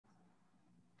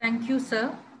Thank you,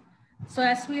 sir. So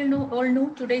as we all know,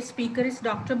 today's speaker is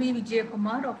Dr. B.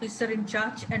 Vijayakumar, Officer in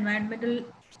Charge, Environmental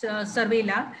Survey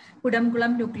Lab,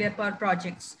 Kudankulam Nuclear Power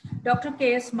Projects. Dr.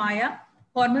 K.S. Maya,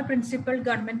 former Principal,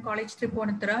 Government College,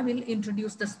 Tripunithura, will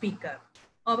introduce the speaker.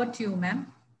 Over to you, ma'am.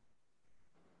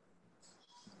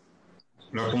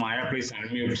 Dr. Maya, please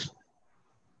unmute.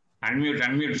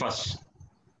 Unmute first.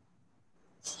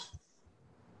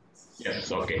 Yes,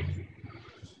 okay.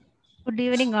 Good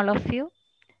evening, all of you.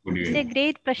 Good evening. It's a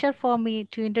great pleasure for me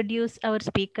to introduce our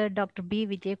speaker, Dr. B.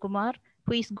 Vijayakumar,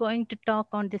 who is going to talk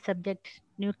on the subject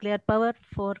nuclear power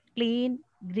for clean,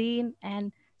 green,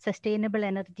 and sustainable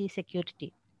energy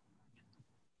security.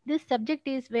 This subject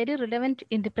is very relevant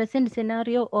in the present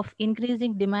scenario of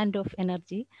increasing demand of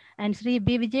energy, and Sri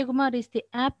B. Vijayakumar is the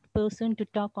apt person to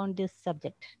talk on this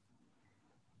subject.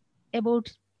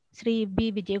 About Sri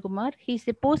B. Vijayakumar, he is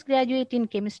a postgraduate in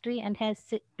chemistry and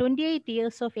has 28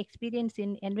 years of experience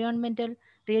in environmental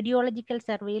radiological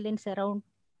surveillance around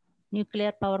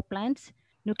nuclear power plants,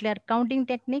 nuclear counting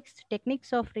techniques,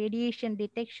 techniques of radiation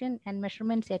detection and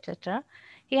measurements, etc.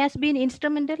 He has been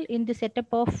instrumental in the setup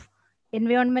of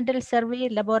environmental survey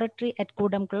laboratory at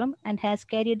Kudankulam and has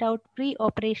carried out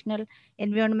pre-operational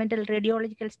environmental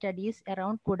radiological studies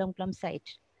around Kudankulam site.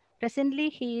 Presently,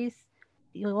 he is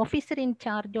the officer in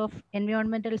charge of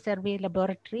environmental survey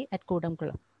laboratory at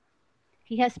Kudankulam.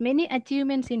 He has many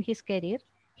achievements in his career.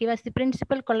 He was the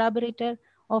principal collaborator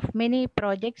of many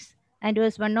projects and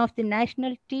was one of the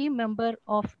national team member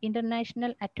of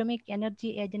International Atomic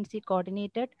Energy Agency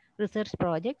coordinated research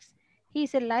projects. He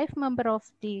is a life member of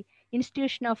the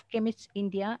Institution of Chemists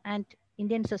India and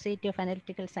Indian Society of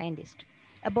Analytical Scientists.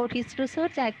 About his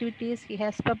research activities, he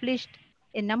has published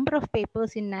a number of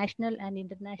papers in national and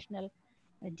international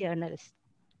journals.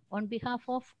 On behalf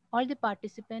of all the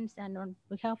participants and on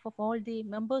behalf of all the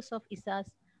members of ISAS,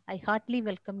 I heartily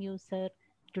welcome you, sir,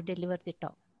 to deliver the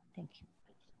talk. Thank you.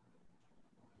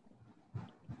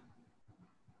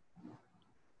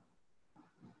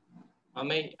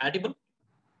 Am I audible?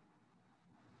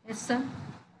 Yes, sir.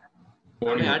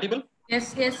 Am I audible?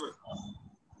 Yes, yes.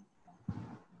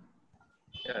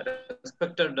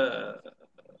 Respected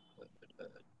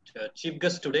Chief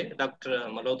Guest today, Dr.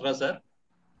 Malhotra sir,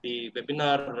 the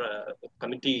webinar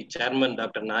committee chairman,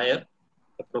 Dr. Nair,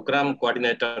 the program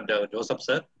coordinator, Joseph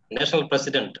sir, National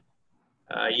President,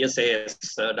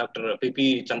 ISAS, Dr.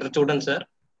 P.P. Chandrachudan sir.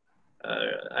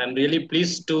 I'm really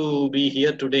pleased to be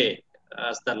here today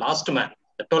as the last man,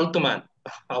 the 12th man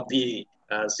of the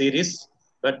series.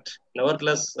 But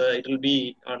nevertheless, it will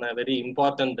be on a very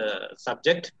important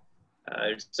subject.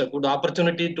 It's a good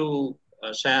opportunity to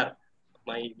share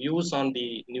my views on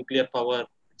the nuclear power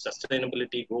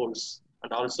sustainability goals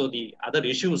and also the other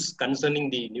issues concerning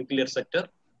the nuclear sector.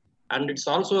 And it's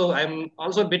also, I'm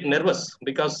also a bit nervous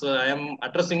because I am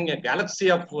addressing a galaxy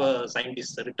of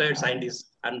scientists, retired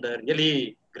scientists, and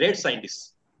really great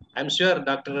scientists. I'm sure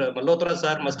Dr. Malhotra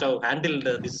sir must have handled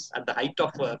this at the height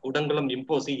of Kudankulam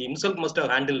Impose. He himself must have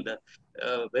handled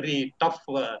very tough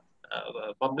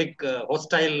public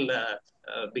hostile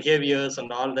behaviors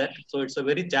and all that. So it's a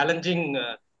very challenging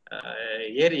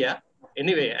area.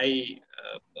 Anyway, I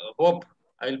hope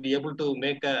I will be able to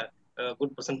make a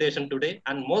good presentation today,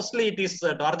 and mostly it is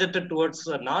targeted towards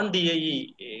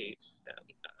non-DAE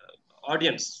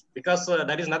audience because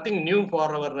there is nothing new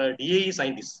for our DAE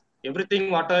scientists. Everything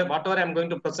whatever I'm going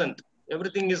to present,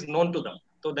 everything is known to them.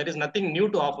 So there is nothing new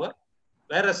to offer.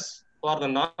 Whereas for the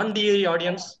non-DAE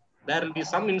audience, there will be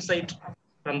some insight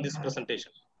from this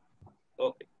presentation.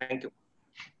 Okay, thank you.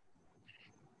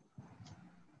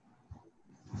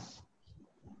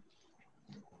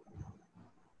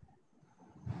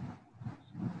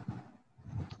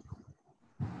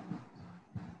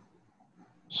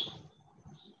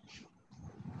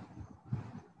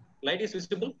 Slide is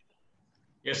visible?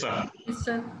 Yes, sir. Yes,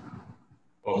 sir.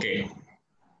 Okay.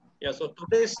 Yeah, so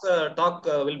today's talk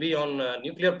will be on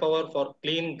nuclear power for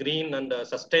clean, green, and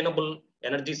sustainable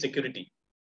energy security.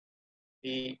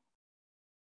 The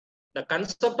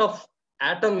concept of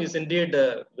atom is indeed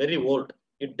very old.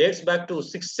 It dates back to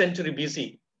 6th century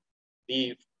BC.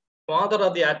 The father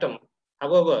of the atom,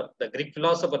 however, the Greek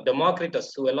philosopher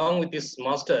Democritus, who along with his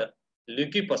master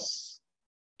Leucippus,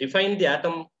 defined the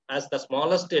atom as the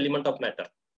smallest element of matter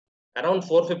around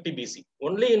 450 BC.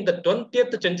 Only in the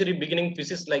 20th century beginning,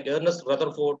 physicists like Ernest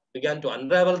Rutherford began to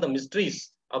unravel the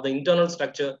mysteries of the internal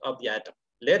structure of the atom.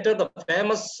 Later, the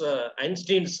famous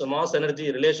Einstein's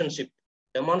mass-energy relationship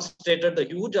demonstrated the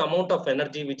huge amount of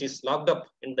energy which is locked up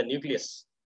in the nucleus.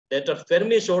 Later,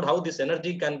 Fermi showed how this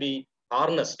energy can be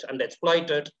harnessed and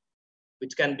exploited,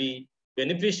 which can be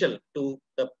beneficial to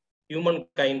the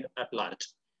humankind at large.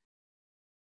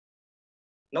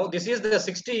 Now, this is the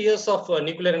 60 years of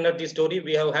nuclear energy story.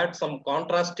 We have had some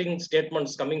contrasting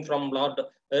statements coming from Lord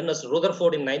Ernest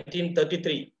Rutherford in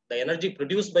 1933. The energy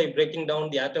produced by breaking down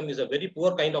the atom is a very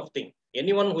poor kind of thing.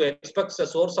 Anyone who expects a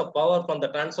source of power from the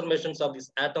transformations of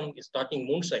this atom is talking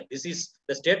moonshine. This is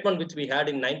the statement which we had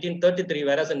in 1933,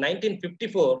 whereas in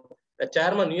 1954, the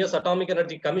chairman US Atomic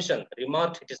Energy Commission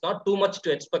remarked, it is not too much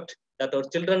to expect that our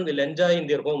children will enjoy in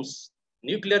their homes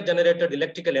nuclear generated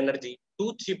electrical energy,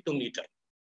 too cheap to meter.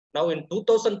 Now in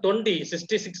 2020,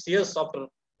 66 years after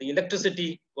the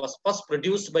electricity was first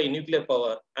produced by nuclear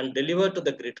power and delivered to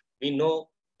the grid, we know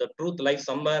the truth lies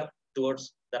somewhere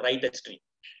towards the right extreme.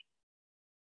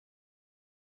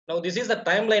 Now this is the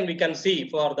timeline we can see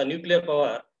for the nuclear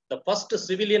power. The first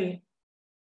civilian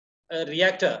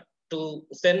reactor to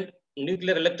send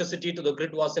nuclear electricity to the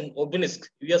grid was in Obninsk,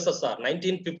 USSR,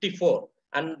 1954.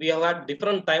 And we have had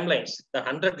different timelines. The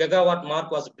 100 gigawatt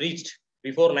mark was breached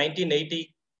before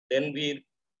 1980. Then we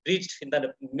reached in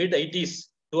the mid 80s,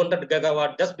 200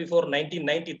 gigawatt. Just before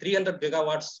 1990, 300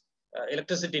 gigawatts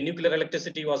electricity, nuclear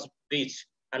electricity was breached.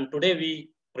 And today we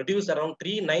produce around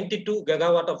 392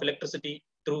 gigawatt of electricity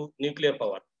through nuclear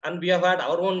power. And we have had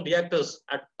our own reactors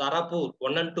at Tarapur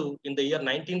 1 and 2 in the year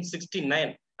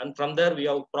 1969. And from there we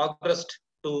have progressed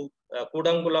to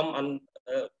Kudankulam, and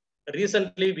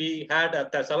recently we had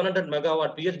a 700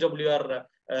 megawatt PHWR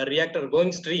reactor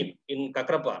going stream in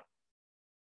Kakrapa.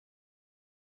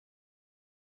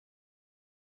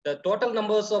 The total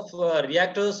numbers of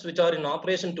reactors which are in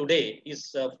operation today is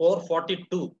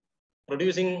 442,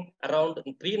 producing around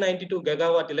 392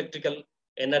 gigawatt electrical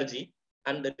energy.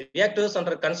 And the reactors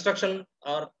under construction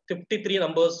are 53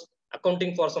 numbers,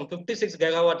 accounting for some 56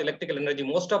 gigawatt electrical energy,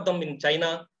 most of them in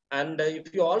China. And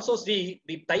if you also see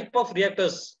the type of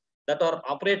reactors that are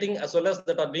operating as well as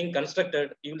that are being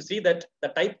constructed, you will see that the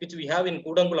type which we have in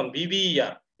Kudankulam,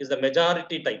 VVER, is the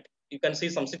majority type. You can see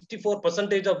some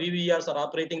 64% of VVERs are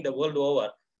operating the world over.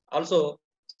 Also,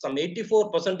 some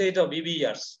 84% of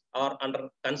VVERs are under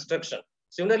construction.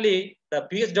 Similarly, the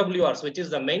PHWRs, which is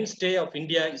the mainstay of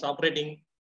India, is operating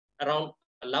around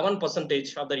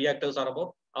 11% of the reactors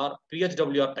are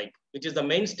PHWR type, which is the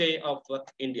mainstay of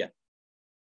India.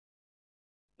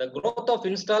 The growth of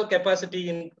installed capacity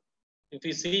in, if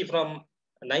we see from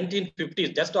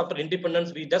 1950s, just after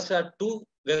independence, we just had 2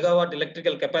 gigawatt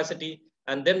electrical capacity,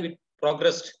 and then we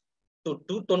progressed to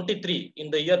 223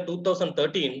 in the year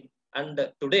 2013,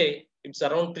 and today it's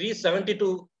around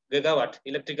 372 gigawatt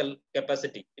electrical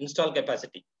capacity, installed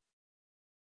capacity.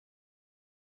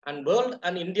 And world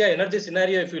and India energy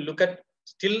scenario, if you look at,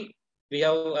 still we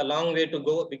have a long way to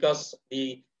go, because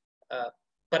the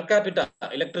per capita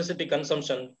electricity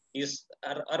consumption is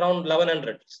around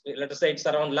 1100. Let us say it's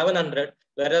around 1100,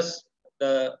 whereas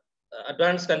the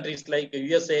advanced countries like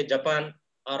USA, Japan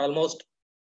are almost,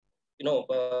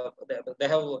 they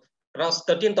have crossed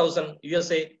 13,000.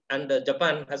 USA and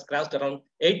Japan has crossed around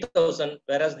 8,000,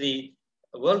 whereas the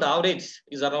world average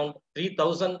is around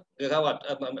 3,000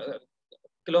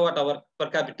 kilowatt hour per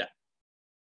capita.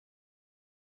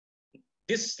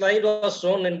 This slide was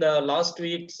shown in the last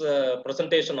week's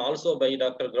presentation also by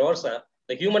Dr. Grover.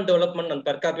 The human development and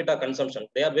per capita consumption,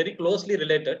 they are very closely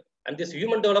related. And this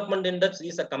human development index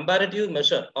is a comparative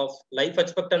measure of life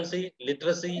expectancy,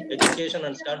 literacy, education,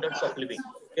 and standards of living.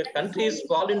 Here, countries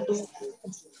fall into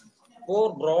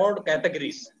 4 broad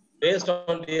categories based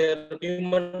on their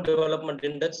human development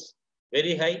index: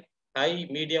 very high, high,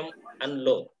 medium, and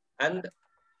low. And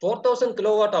 4,000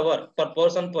 kilowatt hour per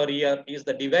person per year is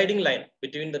the dividing line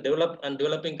between the developed and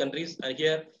developing countries. And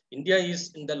here, India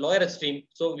is in the lower extreme.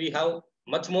 So we have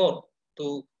much more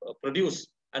to produce,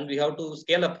 and we have to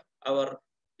scale up our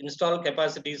installed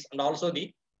capacities and also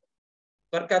the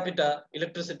per capita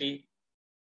electricity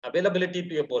availability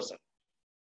to a person.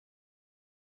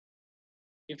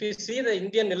 If you see the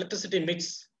Indian electricity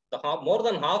mix, more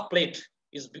than half plate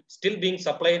is still being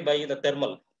supplied by the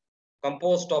thermal,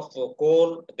 composed of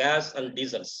coal, gas, and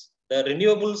diesels. The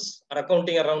renewables are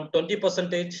accounting around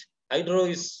 20%, hydro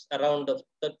is around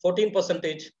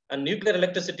 14%, and nuclear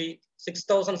electricity,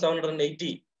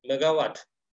 6,780 megawatt,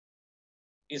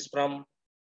 is from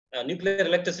nuclear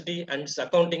electricity, and it's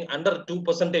accounting under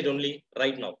 2% only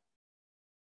right now.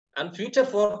 And future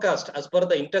forecast, as per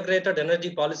the integrated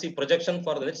energy policy projection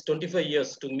for the next 25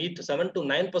 years to meet 7 to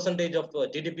 9% of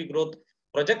GDP growth,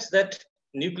 projects that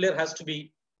nuclear has to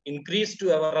be increased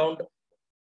to around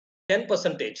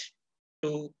 10%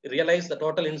 to realize the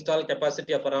total installed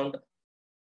capacity of around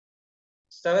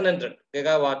 700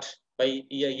 gigawatt by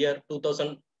year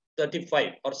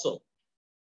 2035 or so.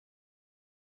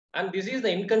 And this is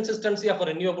the inconsistency of a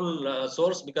renewable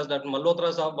source, because that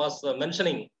Malhotra Saab was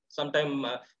mentioning sometime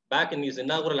back in his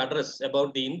inaugural address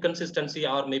about the inconsistency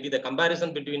or maybe the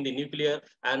comparison between the nuclear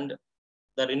and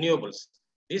the renewables.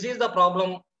 This is the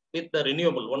problem with the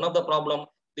renewable. One of the problem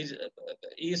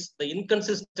is the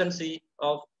inconsistency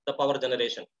of the power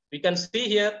generation. We can see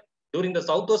here during the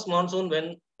southwest monsoon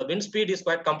when the wind speed is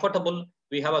quite comfortable,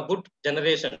 we have a good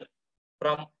generation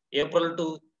from April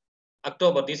to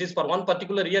October. This is for one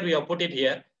particular year we have put it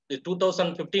here. The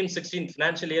 2015-16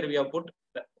 financial year we have put,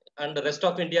 and the rest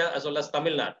of India as well as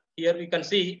Tamil Nadu. Here we can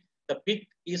see the peak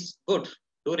is good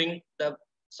during the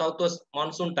southwest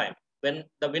monsoon time when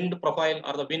the wind profile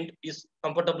or the wind is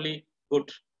comfortably good.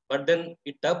 But then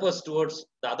it tapers towards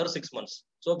the other 6 months.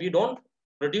 So we don't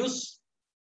produce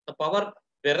the power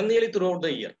perennially throughout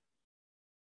the year.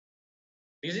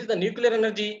 This is the nuclear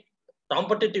energy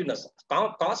competitiveness.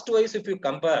 Cost-wise, if you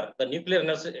compare the nuclear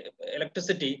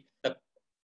electricity, the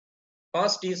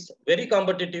cost is very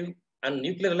competitive, and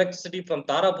nuclear electricity from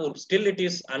Tarapur, still it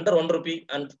is under 1 rupee,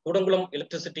 and Kudankulam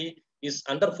electricity is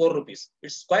under 4 rupees.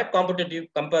 It's quite competitive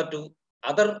compared to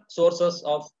other sources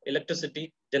of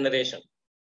electricity generation.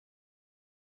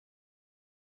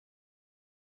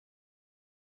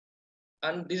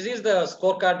 And this is the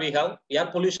scorecard we have. Air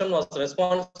pollution was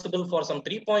responsible for some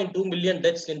 3.2 million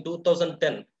deaths in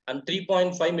 2010 and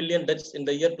 3.5 million deaths in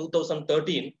the year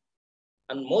 2013.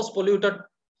 And most polluted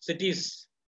cities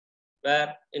were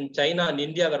in China and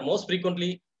India, where most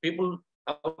frequently people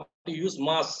have to use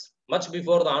masks much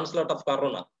before the onslaught of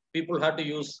corona. People had to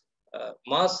use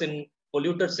masks in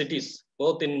polluted cities,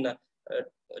 both in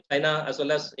China as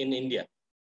well as in India.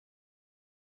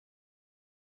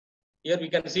 Here we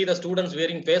can see the students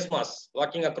wearing face masks,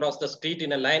 walking across the street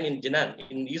in a line in Jinan,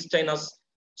 in East China's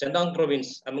Shandong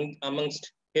province,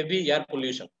 amongst heavy air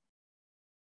pollution.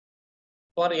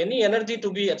 For any energy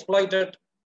to be exploited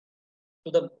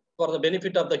for the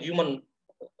benefit of the human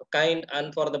kind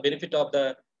and for the benefit of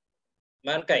the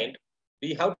mankind,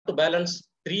 we have to balance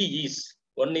 3 E's.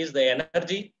 One is the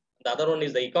energy, the other one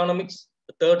is the economics,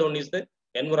 the third one is the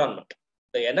environment.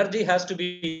 The energy has to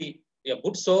be a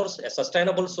good source, a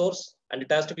sustainable source, and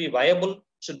it has to be viable,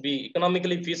 should be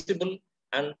economically feasible,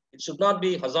 and it should not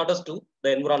be hazardous to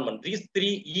the environment. These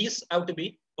 3 E's have to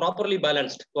be properly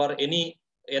balanced for any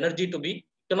energy to be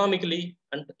economically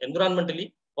and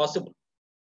environmentally possible.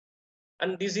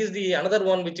 And this is the another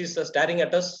one which is staring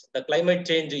at us, the climate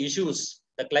change issues.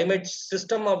 The climate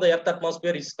system of the Earth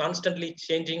atmosphere is constantly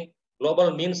changing.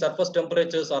 Global mean surface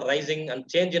temperatures are rising, and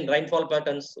change in rainfall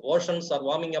patterns. Oceans are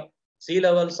warming up. Sea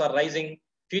levels are rising.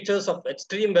 Features of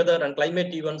extreme weather and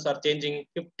climate events are changing.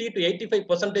 50 to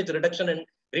 85% reduction in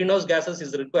greenhouse gases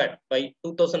is required by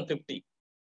 2050.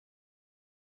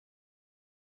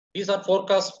 These are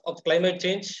forecasts of climate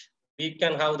change. We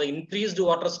can have the increased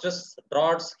water stress,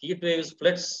 droughts, heat waves,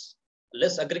 floods,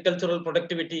 less agricultural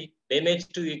productivity, damage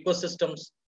to ecosystems,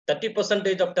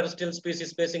 30% of terrestrial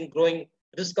species facing growing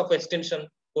risk of extinction,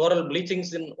 coral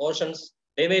bleachings in oceans,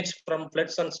 damage from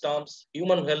floods and storms,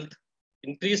 human health,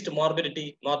 increased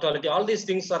morbidity, mortality. All these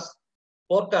things are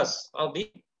forecasts of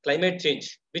the climate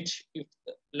change, which if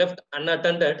left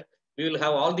unattended, we will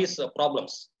have all these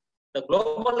problems. The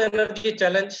global energy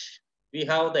challenge, we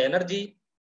have the energy,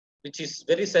 which is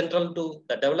very central to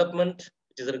the development,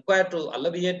 which is required to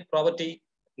alleviate poverty,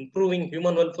 improving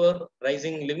human welfare,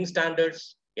 rising living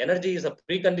standards. Energy is a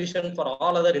precondition for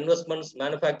all other investments,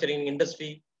 manufacturing,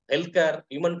 industry, healthcare,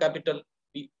 human capital,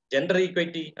 gender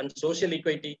equity, and social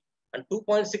equity. And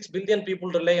 2.6 billion people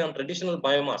rely on traditional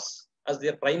biomass as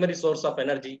their primary source of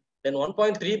energy. Then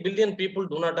 1.3 billion people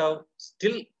do not have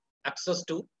still access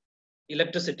to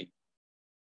electricity.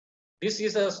 This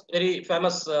is a very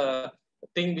famous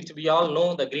thing which we all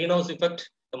know, the greenhouse effect.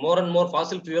 The more and more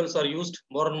fossil fuels are used,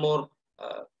 more and more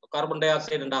carbon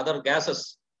dioxide and other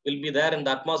gases will be there in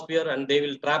the atmosphere, and they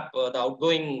will trap the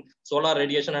outgoing solar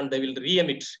radiation, and they will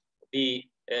re-emit the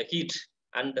heat,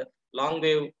 and long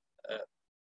wave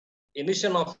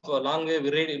emission of long wave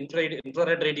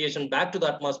infrared radiation back to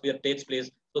the atmosphere takes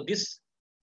place. So this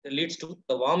leads to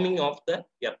the warming of the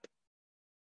earth.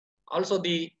 Also,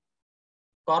 the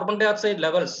carbon dioxide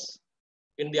levels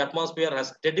in the atmosphere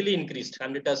has steadily increased,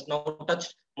 and it has now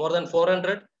touched more than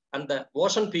 400, and the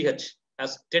ocean pH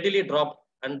has steadily dropped,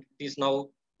 and it is now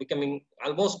becoming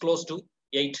almost close to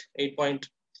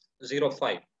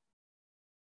 8.05.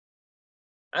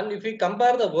 And if we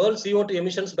compare the world CO2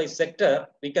 emissions by sector,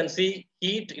 we can see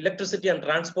heat, electricity, and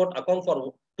transport account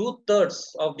for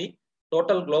 2/3 of the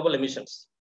total global emissions.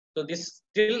 So this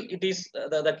still it is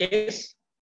the case.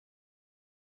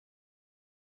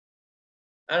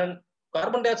 And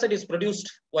carbon dioxide is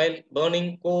produced while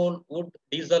burning coal, wood,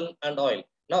 diesel, and oil.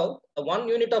 Now, the 1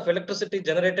 unit of electricity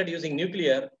generated using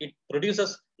nuclear, it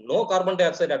produces no carbon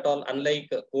dioxide at all, unlike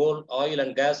coal, oil,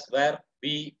 and gas, where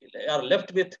we are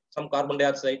left with some carbon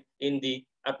dioxide in the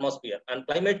atmosphere. And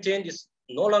climate change is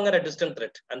no longer a distant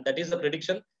threat. And that is the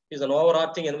prediction, is an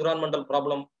overarching environmental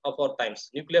problem of our times.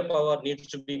 Nuclear power needs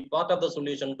to be part of the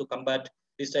solution to combat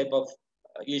this type of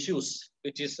issues,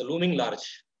 which is looming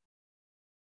large.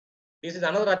 This is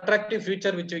another attractive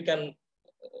feature which we can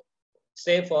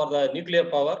say for the nuclear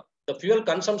power. The fuel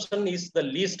consumption is the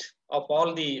least of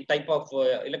all the type of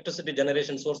electricity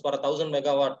generation source for a 1000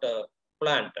 megawatt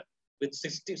plant with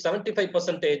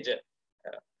 75%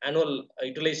 annual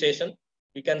utilization.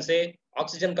 We can say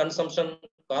oxygen consumption,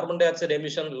 carbon dioxide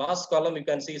emission, last column you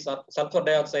can see sulfur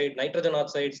dioxide, nitrogen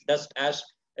oxides, dust, ash,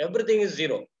 everything is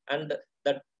zero. And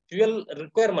the fuel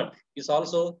requirement is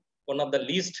also one of the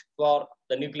least for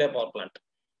the nuclear power plant.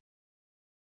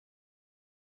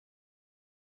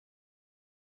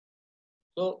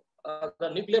 So the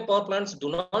nuclear power plants do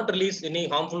not release any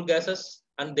harmful gases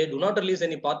and they do not release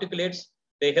any particulates.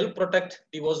 They help protect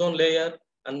the ozone layer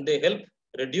and they help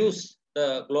reduce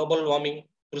the global warming,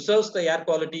 preserves the air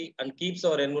quality and keeps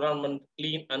our environment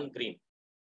clean and green.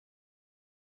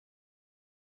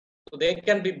 So they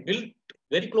can be built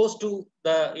very close to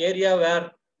the area where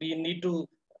we need to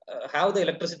have the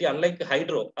electricity, unlike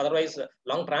hydro. Otherwise,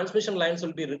 long transmission lines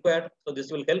will be required. So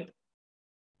this will help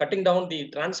cutting down the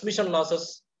transmission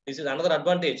losses. This is another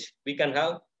advantage we can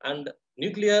have. And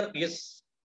nuclear is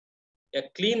a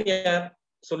clean air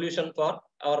solution for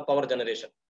our power generation.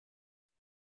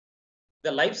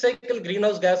 The life cycle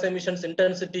greenhouse gas emissions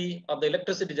intensity of the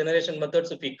electricity generation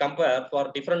methods, if we compare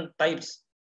for different types,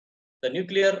 the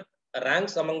nuclear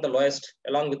ranks among the lowest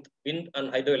along with wind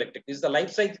and hydroelectric. This is the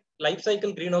life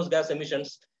cycle greenhouse gas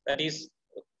emissions. That is,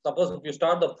 suppose if you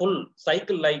start the full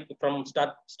cycle, like from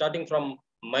starting from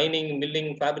mining,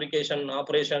 milling, fabrication,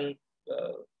 operation,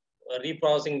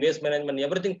 reprocessing, waste management,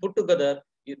 everything put together,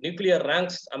 nuclear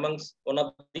ranks amongst one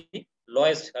of the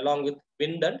lowest along with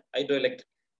wind and hydroelectric.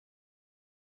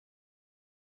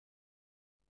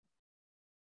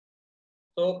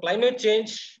 So climate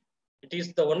change, it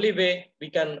is the only way we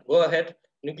can go ahead.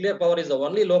 Nuclear power is the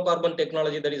only low carbon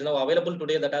technology that is now available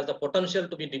today that has the potential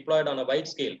to be deployed on a wide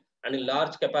scale and in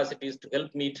large capacities to help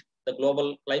meet the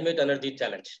global climate energy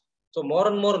challenge. So more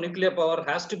and more nuclear power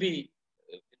has to be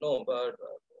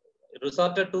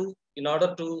resorted to in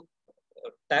order to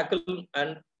tackle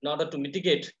and in order to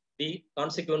mitigate the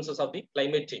consequences of the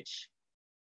climate change.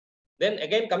 Then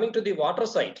again, coming to the water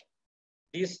side,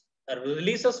 these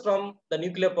releases from the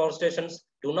nuclear power stations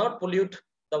do not pollute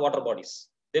the water bodies.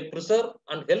 They preserve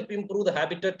and help improve the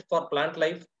habitat for plant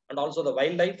life and also the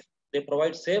wildlife. They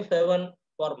provide safe haven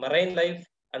for marine life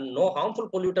and no harmful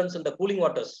pollutants in the cooling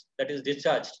waters that is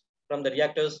discharged from the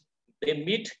reactors. They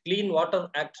meet Clean Water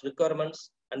Act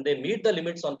requirements and they meet the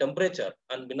limits on temperature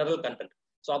and mineral content.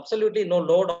 So absolutely no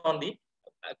load on the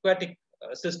aquatic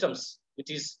systems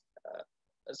which is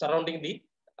surrounding the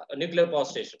nuclear power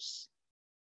stations.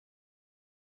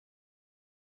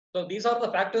 So these are the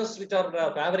factors which are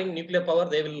favoring nuclear power.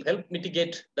 They will help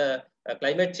mitigate the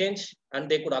climate change and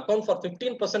they could account for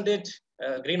 15%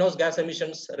 greenhouse gas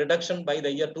emissions reduction by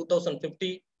the year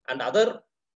 2050. And other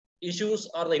issues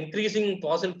are the increasing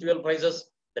fossil fuel prices,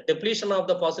 the depletion of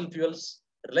the fossil fuels,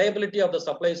 reliability of the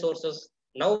supply sources.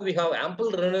 Now we have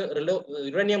ample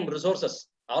uranium resources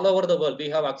all over the world. We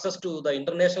have access to the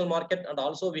international market and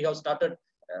also we have started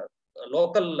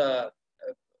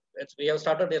we have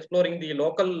started exploring the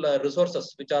local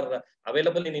resources which are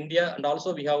available in India, and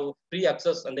also we have free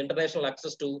access and international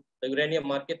access to the uranium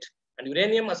market. And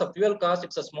uranium as a fuel cost,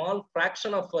 it's a small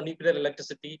fraction of nuclear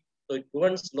electricity, so it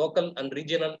prevents local and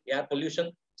regional air pollution.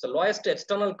 It's the lowest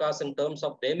external cost in terms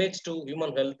of damage to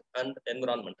human health and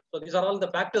environment. So these are all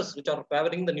the factors which are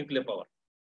favoring the nuclear power.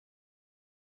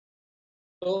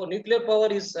 So nuclear power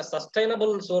is a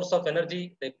sustainable source of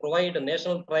energy. They provide a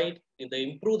national pride, they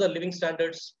improve the living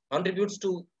standards, contributes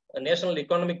to national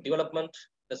economic development.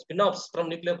 The spin-offs from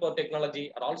nuclear power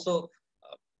technology are also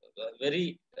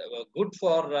very good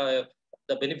for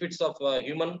the benefits of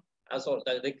human. Also,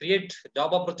 they create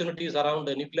job opportunities around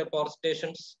the nuclear power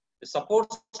stations. It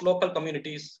supports local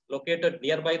communities located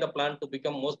nearby the plant to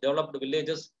become most developed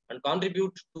villages and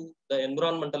contribute to the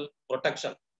environmental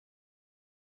protection.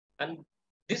 And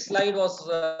this slide was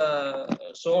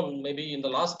shown maybe in the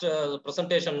last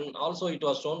presentation. Also, it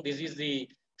was shown. This is the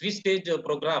three-stage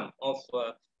program of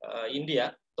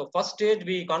India. So, first stage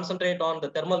we concentrate on the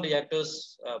thermal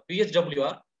reactors,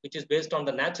 PHWR, which is based on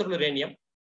the natural uranium.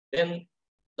 Then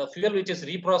the fuel which is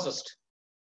reprocessed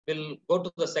will go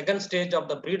to the second stage of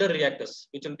the breeder reactors,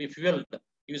 which will be fueled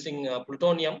using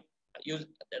plutonium.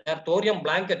 Their thorium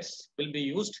blankets will be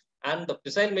used, and the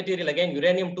fissile material, again,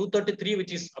 uranium-233,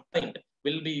 which is obtained,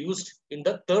 will be used in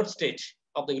the third stage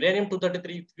of the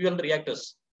uranium-233 fuel reactors.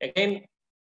 Again,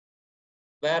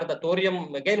 where the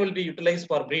thorium again will be utilized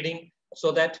for breeding,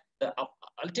 so that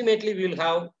ultimately we will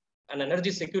have an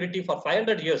energy security for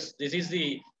 500 years. This is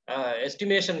the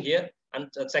estimation here. And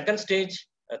the second stage,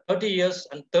 30 years,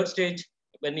 and third stage,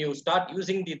 when you start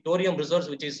using the thorium resource,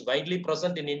 which is widely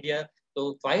present in India, so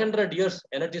 500 years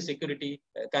energy security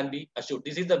can be assured.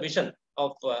 This is the vision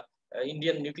of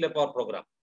Indian nuclear power program.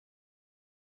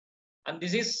 And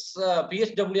this is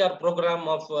PHWR program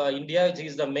of India, which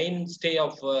is the mainstay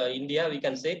of India, we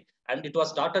can say. And it was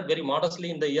started very modestly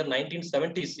in the year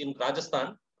 1970s in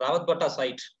Rajasthan, Rawatbata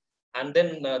site. And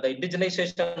then the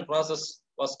indigenization process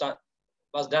was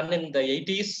done in the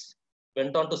 80s,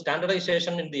 went on to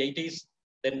standardization in the 80s,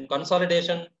 then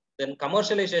consolidation, then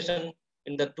commercialization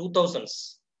in the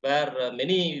 2000s, where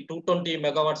many 220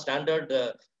 megawatt standard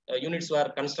units were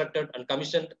constructed and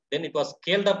commissioned. Then it was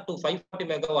scaled up to 540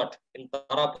 megawatt in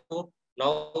Tarapur.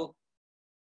 Now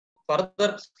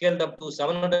further scaled up to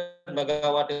 700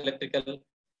 megawatt electrical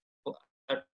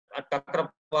at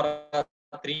Kakrapara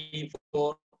 3,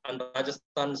 4, and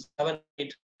Rajasthan 7,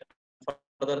 8.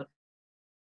 Further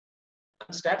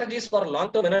strategies for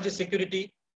long-term energy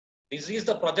security. This is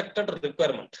the projected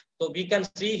requirement. So we can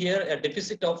see here a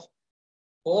deficit of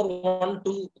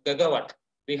 412 gigawatt.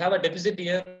 We have a deficit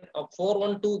here of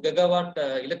 412 gigawatt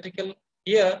electrical.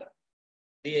 Here,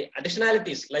 the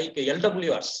additionalities like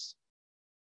LWRs,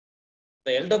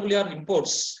 the LWR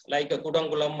imports like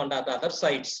Kudankulam and other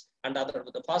sites and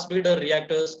the fast breeder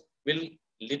reactors will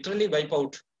literally wipe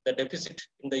out the deficit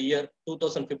in the year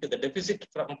 2050. The deficit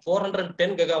from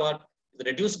 410 gigawatt is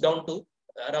reduced down to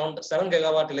around 7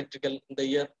 gigawatt electrical in the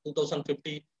year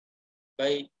 2050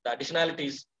 by the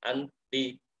additionalities and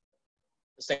the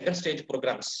second stage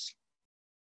programs.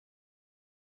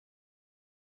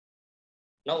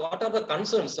 Now, what are the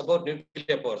concerns about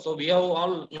nuclear power? So we have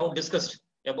all now discussed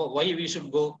about why we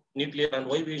should go nuclear and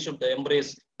why we should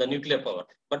embrace the nuclear power.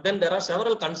 But then there are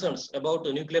several concerns about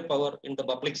nuclear power in the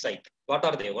public side. What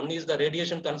are they? One is the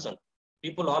radiation concern.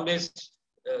 People always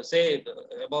say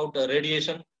about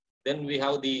radiation. Then we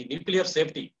have the nuclear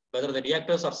safety, whether the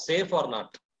reactors are safe or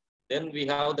not. Then we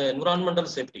have the environmental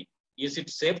safety. Is it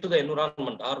safe to the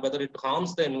environment or whether it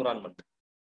harms the environment?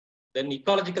 Then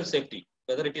ecological safety,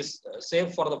 whether it is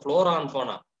safe for the flora and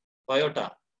fauna,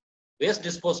 biota, waste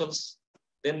disposals.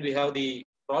 Then we have the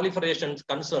proliferation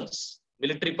concerns,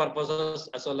 military purposes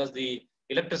as well as the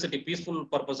electricity, peaceful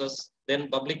purposes, then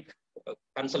public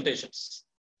consultations.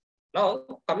 Now,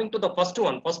 coming to the first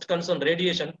one, first concern,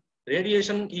 radiation.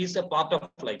 Radiation is a part of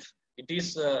life. It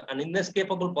is an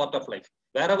inescapable part of life.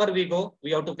 Wherever we go,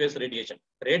 we have to face radiation.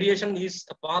 Radiation is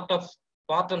a part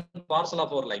and parcel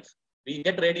of our life. We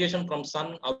get radiation from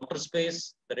sun, outer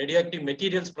space, the radioactive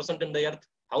materials present in the earth,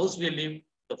 house we live,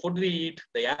 the food we eat,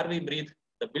 the air we breathe,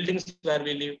 the buildings where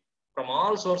we live. From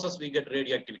all sources, we get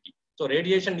radioactivity. So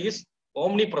radiation is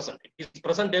omnipresent. It is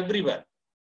present everywhere.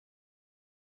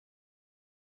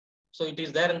 So it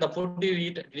is there in the food we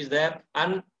eat, it is there.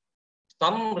 And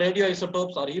some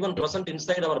radioisotopes are even present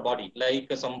inside our body,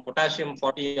 like some potassium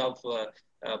 40 of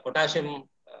potassium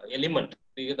element.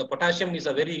 The potassium is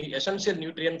a very essential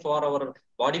nutrient for our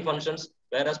body functions,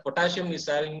 whereas potassium is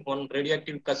having one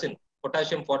radioactive cousin,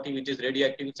 potassium 40, which is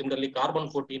radioactive. Similarly, carbon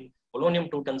 14,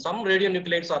 polonium 210. Some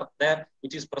radionuclides are there,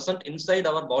 which is present inside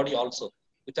our body also,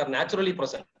 which are naturally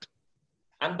present.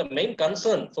 And the main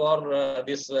concern for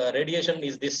this radiation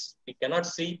is this: we cannot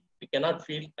see, we cannot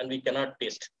feel, and we cannot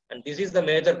taste. And this is the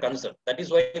major concern. That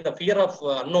is why the fear of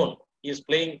unknown is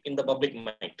playing in the public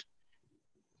mind.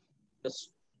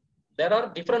 There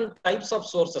are different types of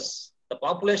sources. The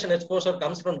population exposure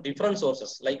comes from different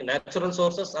sources, like natural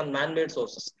sources and man-made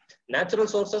sources. Natural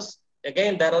sources,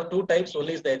 again, there are two types. One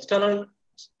is the external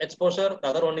exposure, the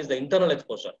other one is the internal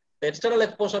exposure. The external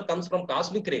exposure comes from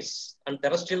cosmic rays and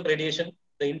terrestrial radiation.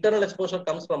 The internal exposure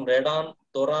comes from radon,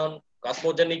 thoron,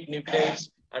 cosmogenic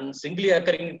nucleides, and singly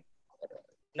occurring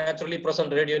naturally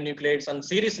present radionuclides and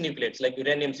series nuclides like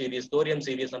uranium series, thorium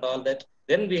series, and all that.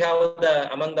 Then we have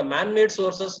among the man-made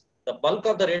sources, the bulk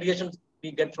of the radiation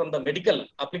we get from the medical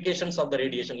applications of the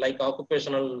radiation, like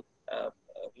occupational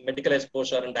medical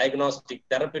exposure and diagnostic,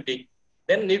 therapeutic.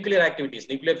 Then nuclear activities,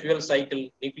 nuclear fuel cycle,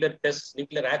 nuclear tests,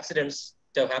 nuclear accidents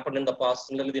which have happened in the past.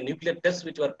 Similarly, the nuclear tests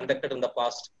which were conducted in the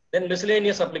past. Then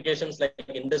miscellaneous applications like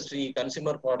industry,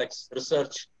 consumer products,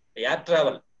 research, air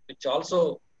travel, which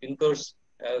also incurs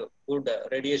good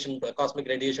radiation, cosmic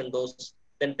radiation dose.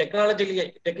 Then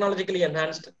technologically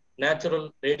enhanced natural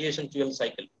radiation fuel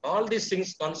cycle. All these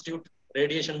things constitute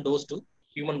radiation dose to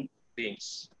human beings.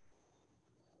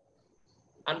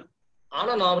 And on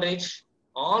an average,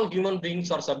 all human beings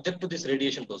are subject to this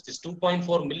radiation dose, this 2.4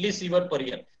 millisievert per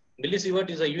year. Millisievert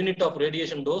is a unit of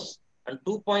radiation dose, and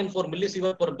 2.4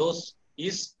 millisievert per dose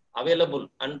is available.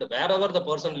 And wherever the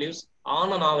person lives,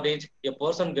 on an average, a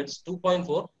person gets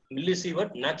 2.4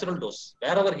 millisievert natural dose.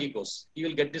 Wherever he goes, he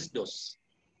will get this dose.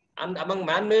 And among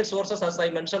man-made sources, as I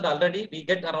mentioned already, we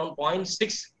get around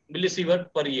 0.6 millisievert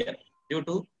per year due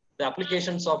to the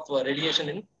applications of radiation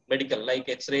in medical, like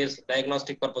X-rays,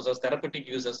 diagnostic purposes, therapeutic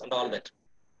uses, and all that.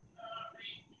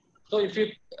 So if you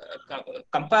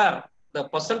compare the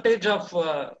percentage of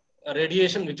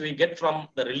radiation which we get from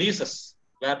the releases,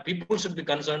 where people should be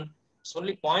concerned, it's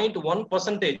only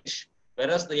 0.1%,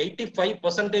 whereas the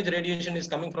 85% radiation is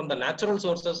coming from the natural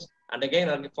sources, and again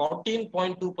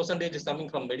 14.2% is coming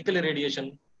from medical radiation,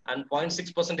 and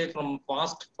 0.6% from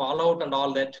fast fallout and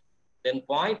all that. Then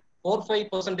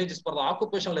 0.45% is for the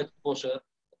occupational exposure.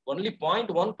 Only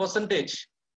 0.1%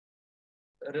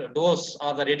 dose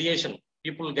or the radiation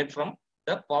people get from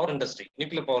the power industry,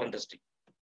 nuclear power industry.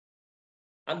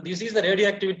 And this is the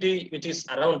radioactivity which is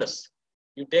around us.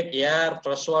 You take air,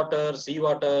 fresh water,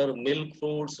 seawater, milk,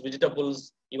 fruits,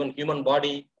 vegetables, even human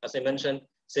body, as I mentioned,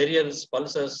 cereals,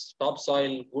 pulses,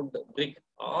 topsoil, wood, brick,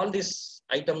 all these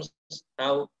items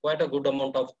have quite a good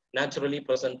amount of naturally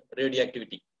present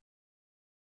radioactivity.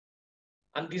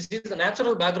 And this is the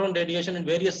natural background radiation in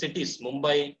various cities,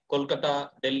 Mumbai, Kolkata,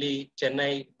 Delhi,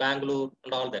 Chennai, Bangalore,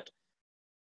 and all that.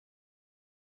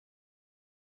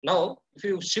 Now, if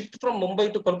you shift from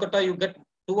Mumbai to Kolkata, you get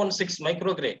 216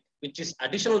 microgray, which is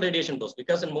additional radiation dose,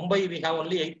 because in Mumbai we have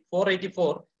only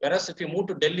 484, whereas if you move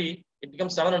to Delhi, it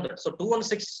becomes 700. So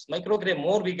 216 microgray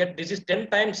more we get. This is 10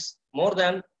 times more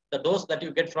than the dose that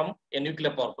you get from a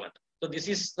nuclear power plant. So this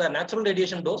is the natural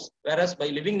radiation dose, whereas by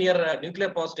living near a nuclear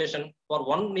power station for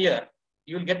 1 year,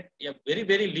 you will get a very,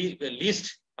 very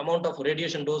least amount of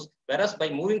radiation dose, whereas by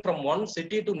moving from one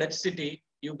city to next city,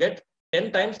 you get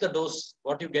 10 times the dose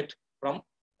what you get from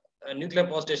a nuclear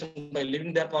power station by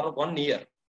living there for 1 year.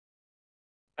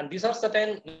 And these are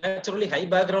certain naturally high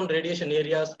background radiation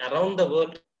areas around the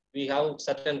world. We have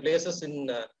certain places in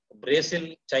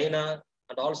Brazil, China,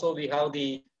 and also we have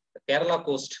the Kerala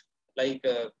coast, like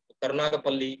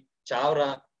Karnagapalli,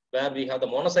 Chavra, where we have the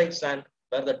monocyte sand,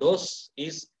 where the dose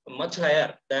is much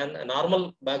higher than a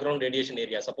normal background radiation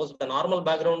area. Suppose the normal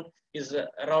background is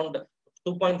around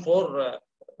 2.4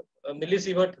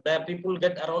 millisievert, there people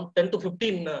get around 10 to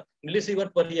 15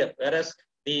 millisievert per year, whereas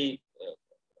the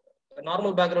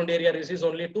normal background area is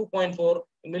only 2.4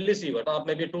 millisievert, or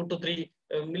maybe 2 to 3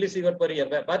 millisievert per year.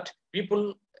 But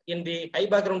people in the high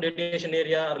background radiation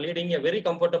area are leading a very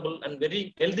comfortable and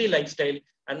very healthy lifestyle,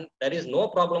 and there is no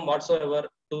problem whatsoever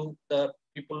to the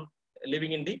people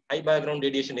living in the high background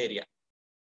radiation area.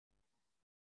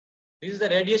 This is the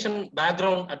radiation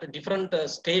background at the different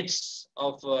states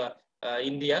of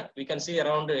India. We can see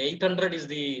around 800 is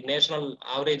the national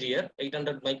average here,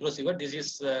 800 microsievert. This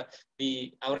is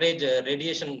the average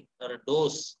radiation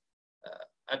dose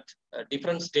at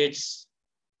different states.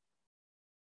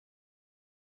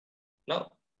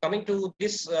 Now, coming to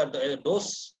this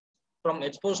dose from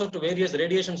exposure to various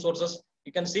radiation sources,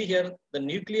 you can see here the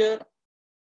nuclear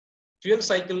fuel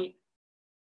cycle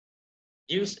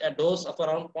gives a dose of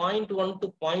around 0.1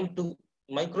 to 0.2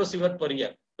 microsievert per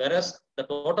year, whereas the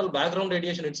total background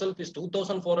radiation itself is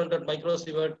 2,400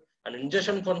 microsievert, and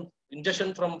ingestion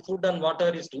from food and water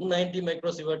is 290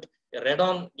 microsievert.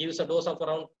 Radon gives a dose of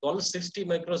around 1260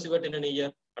 microsievert in a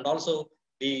year, and also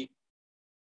the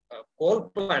coal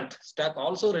plant stack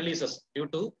also releases due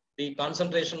to the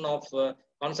concentration of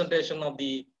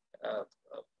the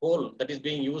coal that is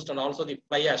being used, and also the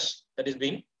fly ash that is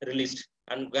being released.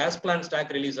 And gas plant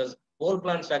stack releases, coal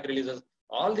plant stack releases,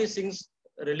 all these things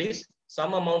release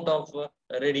some amount of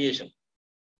radiation.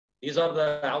 These are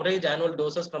the average annual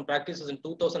doses from practices in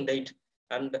 2008,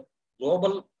 and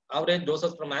global average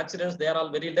doses from accidents, they are all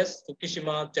very less.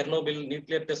 Fukushima, Chernobyl,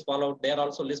 nuclear test fallout, they are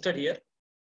also listed here.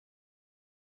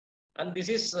 And this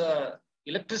is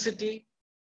electricity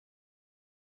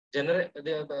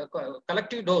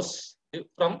collective dose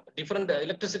from different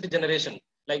electricity generation,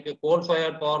 like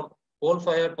coal-fired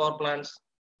power plants,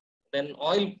 then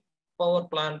oil power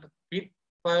plant,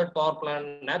 peat-fired power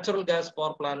plant, natural gas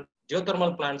power plant,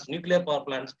 geothermal plants, nuclear power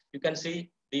plants. You can see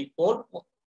the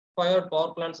coal-fired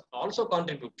power plants also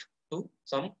contribute to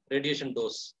some radiation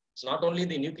dose. It's not only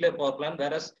the nuclear power plant,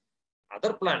 whereas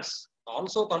other plants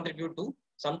also contribute to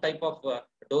some type of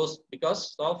dose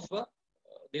because of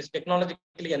this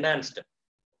technologically enhanced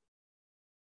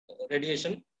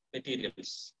radiation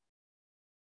materials.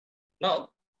 Now,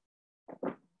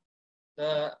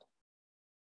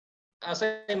 as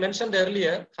I mentioned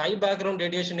earlier, high background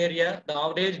radiation area, the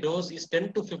average dose is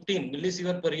 10 to 15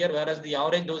 millisievert per year, whereas the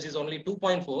average dose is only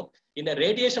 2.4. In a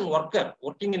radiation worker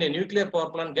working in a nuclear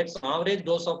power plant gets an average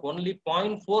dose of only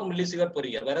 0.4 millisievert per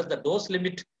year, whereas the dose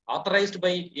limit authorized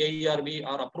by AERB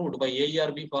or approved by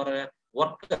AERB for a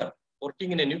worker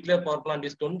working in a nuclear power plant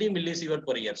is 20 millisievert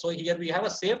per year. So here we have a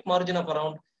safe margin of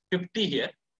around 50 here.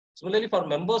 Similarly, for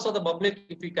members of the public,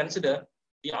 if we consider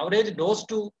the average dose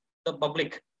to the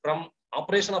public from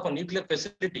operation of a nuclear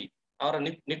facility or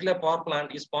a nuclear power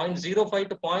plant is 0.05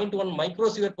 to 0.1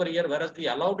 microsievert per year, whereas the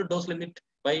allowed dose limit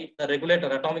by the regulator,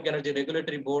 Atomic Energy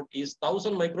Regulatory Board, is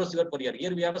 1000 microsievert per year.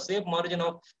 Here we have a safe margin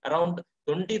of around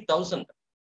 20,000.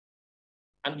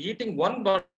 And eating one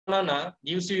banana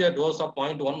gives you a dose of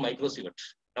 0.1 microsievert.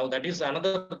 Now that is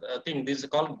another thing. This is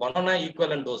called banana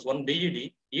equivalent dose, 1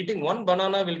 BED. Eating one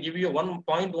banana will give you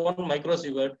 1.1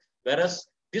 microsievert, whereas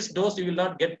this dose you will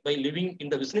not get by living in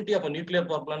the vicinity of a nuclear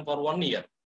power plant for 1 year.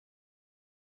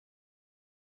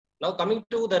 Now coming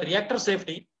to the reactor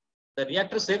safety. The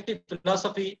reactor safety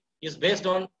philosophy is based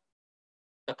on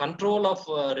the control of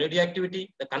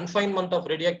radioactivity, the confinement of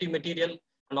radioactive material,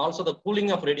 and also the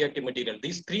cooling of radioactive material.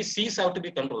 These 3 C's have to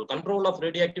be controlled. Control of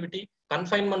radioactivity,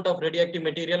 confinement of radioactive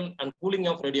material, and cooling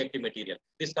of radioactive material.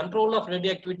 This control of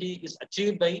radioactivity is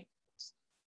achieved by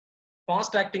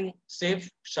fast-acting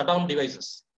safe shutdown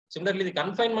devices. Similarly, the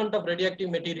confinement of radioactive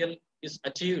material is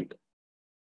achieved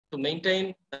to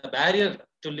maintain the barrier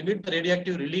to limit the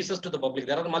radioactive releases to the public.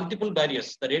 There are multiple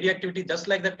barriers. The radioactivity, just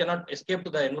like that, cannot escape to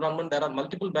the environment. There are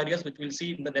multiple barriers, which we'll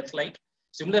see in the next slide.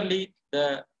 Similarly,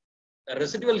 the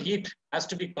residual heat has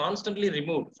to be constantly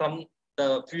removed from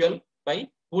the fuel by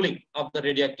cooling of the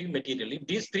radioactive material. If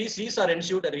these 3 C's are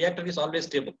ensured, the reactor is always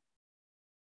stable.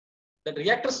 The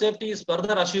reactor safety is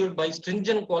further assured by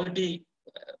stringent quality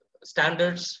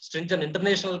standards, stringent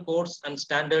international codes and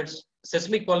standards.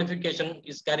 Seismic qualification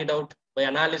is carried out by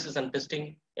analysis and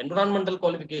testing. Environmental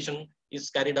qualification is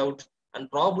carried out, and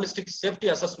probabilistic safety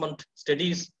assessment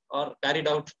studies are carried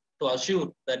out to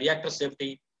assure the reactor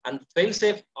safety, and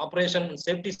fail-safe operation and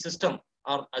safety system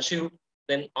are assured.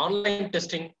 Then online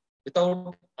testing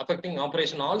without affecting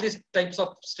operation. All these types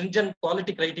of stringent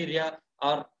quality criteria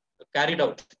are carried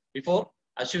out before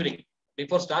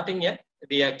starting a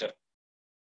reactor.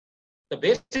 The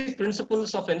basic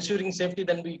principles of ensuring safety,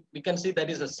 then we can see that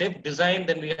is a safe design,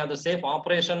 then we have the safe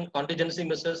operation, contingency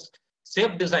measures.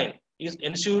 Safe design is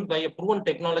ensured by a proven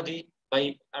technology,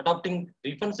 by adopting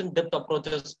defense in depth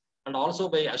approaches, and also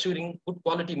by assuring good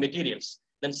quality materials.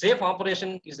 Then safe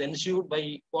operation is ensured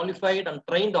by qualified and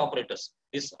trained operators.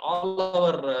 This all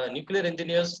our nuclear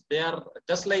engineers, they are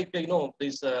just like,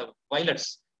 these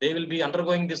pilots. They will be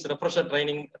undergoing this refresher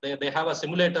training. They have a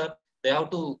simulator. They have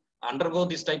to undergo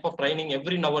this type of training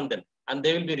every now and then, and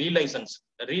they will be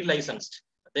relicensed.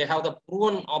 They have the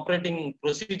proven operating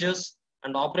procedures,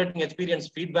 and operating experience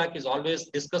feedback is always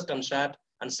discussed and shared,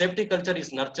 and safety culture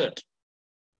is nurtured.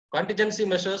 Contingency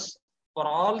measures for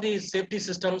all the safety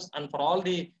systems, and for all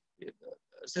the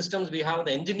systems we have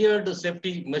the engineered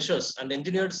safety measures and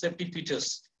engineered safety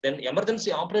features. Then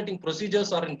emergency operating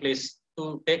procedures are in place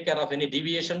to take care of any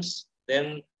deviations.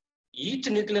 Then each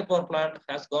nuclear power plant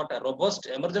has got a robust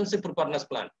emergency preparedness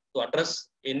plan to address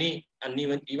any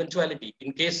eventuality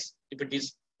in case if it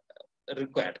is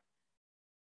required.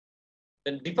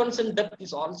 Then defense in depth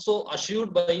is also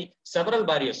assured by several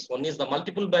barriers. One is the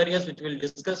multiple barriers, which we'll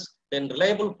discuss. Then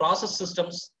reliable process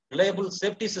systems, reliable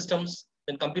safety systems,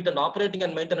 then competent operating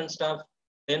and maintenance staff,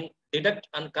 then detect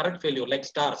and correct failure like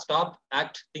STAR, stop,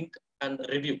 act, think, and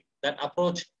review. That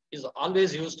approach is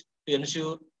always used to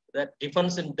ensure that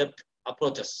defense in depth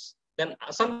approaches. Then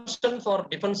assumption for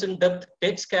defense in depth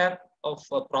takes care of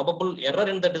probable error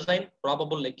in the design,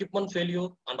 probable equipment failure,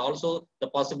 and also the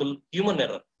possible human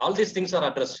error. All these things are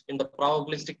addressed in the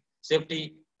probabilistic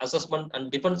safety assessment and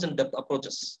defense in depth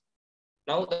approaches.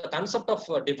 Now the concept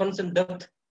of defense in depth.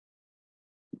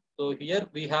 So here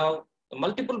we have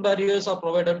multiple barriers are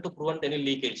provided to prevent any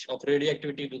leakage of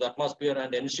radioactivity to the atmosphere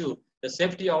and ensure the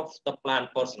safety of the plant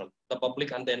personnel, the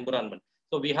public, and the environment.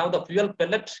 So we have the fuel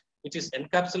pellet, which is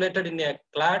encapsulated in a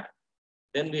clad.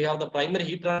 Then we have the primary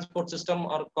heat transport system,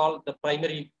 or called the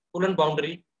primary coolant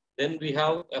boundary. Then we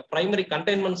have a primary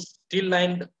containment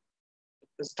steel-lined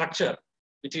structure,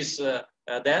 which is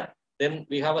there. Then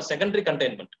we have a secondary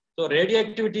containment. So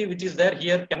radioactivity, which is there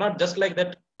here, cannot just like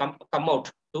that come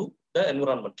out to the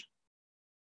environment.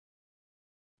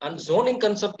 And zoning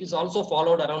concept is also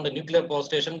followed around the nuclear power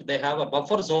station. They have a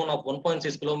buffer zone of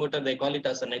 1.6 kilometer. They call it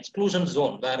as an exclusion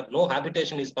zone where no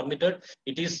habitation is permitted.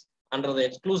 It is under the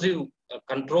exclusive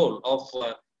control of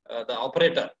the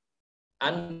operator.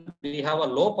 And we have a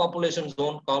low population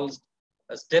zone called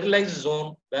a sterilized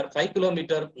zone where 5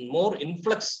 kilometer more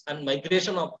influx and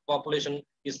migration of population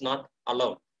is not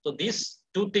allowed. So these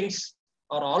two things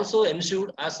are also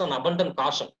ensured as an abundant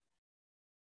caution.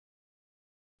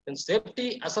 In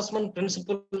safety assessment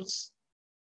principles,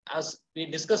 as we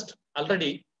discussed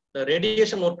already, the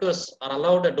radiation workers are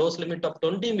allowed a dose limit of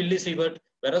 20 millisievert,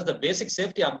 whereas the basic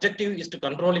safety objective is to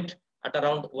control it at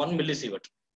around 1 millisievert.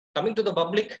 Coming to the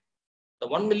public, the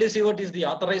 1 millisievert is the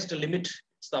authorized limit,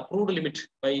 it's the approved limit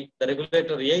by the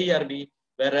regulator AERB,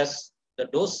 whereas the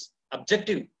dose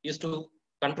objective is to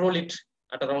control it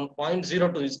at around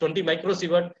 0.02 is 20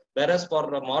 microsievert, whereas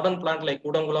for a modern plant like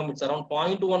Kudankulam, it's around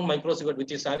 0.1 microsievert,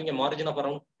 which is having a margin of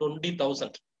around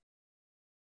 20,000.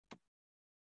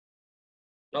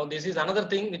 Now, this is another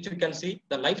thing which you can see,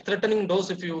 the life-threatening dose,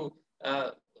 if you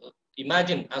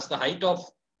imagine as the height of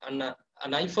an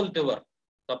Eiffel Tower.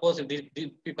 Suppose if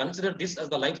you consider this as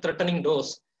the life-threatening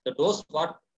dose, the dose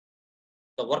what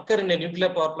the worker in a nuclear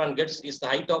power plant gets is the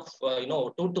height of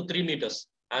 2 to 3 meters,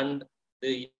 and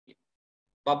the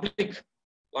public,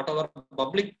 whatever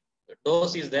public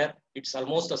dose is there, it's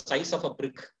almost the size of a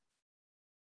brick.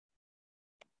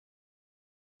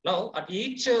 Now, at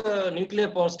each nuclear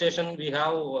power station, we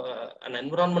have an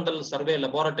environmental survey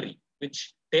laboratory,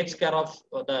 which takes care of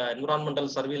the environmental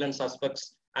surveillance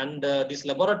aspects. And these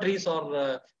laboratories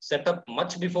are set up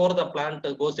much before the plant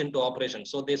goes into operation.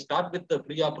 So they start with the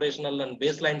pre-operational and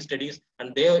baseline studies,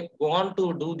 and they go on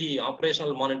to do the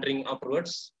operational monitoring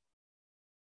afterwards.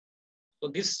 So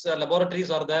these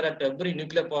laboratories are there at every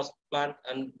nuclear power plant,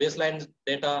 and baseline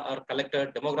data are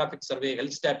collected, demographic survey,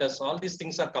 health status, all these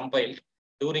things are compiled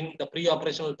during the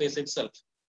pre-operational phase itself.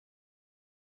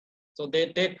 So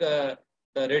they take the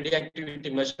radioactivity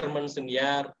measurements in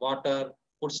air, water,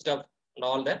 foodstuff, and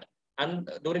all that. And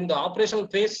during the operational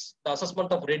phase, the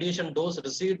assessment of radiation dose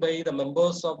received by the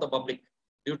members of the public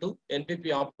due to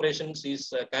NPP operations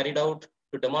is carried out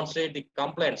to demonstrate the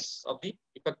compliance of the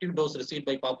effective dose received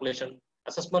by population.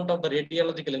 Assessment of the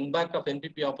radiological impact of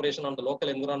NPP operation on the local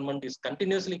environment is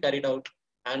continuously carried out,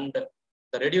 and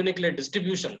the radionuclide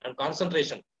distribution and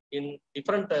concentration in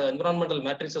different environmental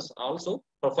matrices are also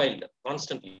profiled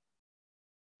constantly.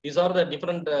 These are the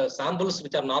different samples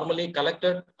which are normally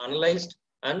collected, analyzed,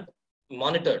 and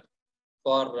monitored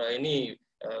for any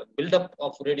buildup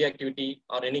of radioactivity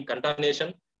or any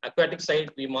contamination. Aquatic side,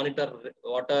 we monitor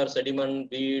water, sediment,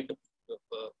 weed,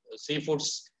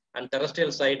 seafoods, and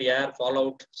terrestrial side, air,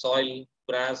 fallout, soil,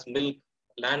 grass, milk,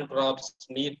 land crops,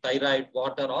 meat, thyroid,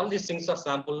 water, all these things are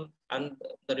sampled, and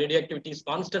the radioactivity is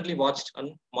constantly watched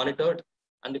and monitored.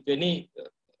 And if any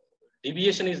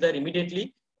deviation is there,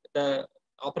 immediately the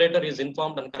operator is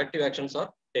informed and corrective actions are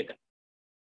taken.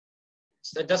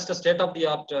 It's just a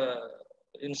state-of-the-art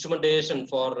instrumentation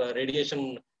for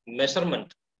radiation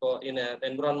measurement in an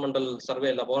environmental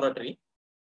survey laboratory.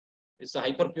 It's a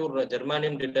hyperpure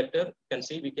germanium detector. You can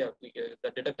see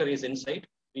the detector is inside.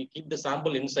 We keep the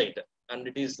sample inside, and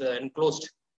it is enclosed,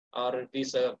 or it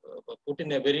is put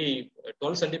in a very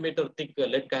 12 centimeter thick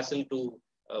lead castle to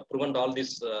prevent all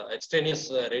this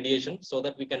extraneous radiation, so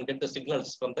that we can get the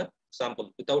signals from the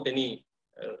sample without any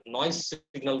noise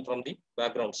signal from the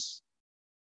backgrounds.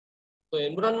 So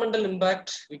environmental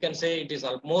impact, we can say it is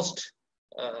almost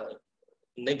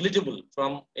negligible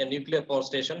from a nuclear power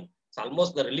station. It's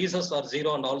almost the releases are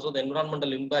zero, and also the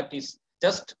environmental impact is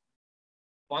just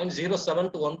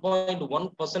 0.07 to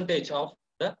 1.1% of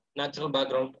the natural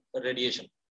background radiation.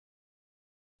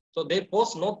 So they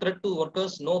pose no threat to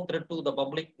workers, no threat to the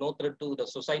public, no threat to the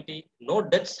society. No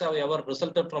deaths have ever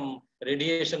resulted from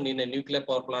radiation in a nuclear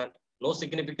power plant. No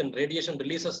significant radiation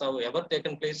releases have ever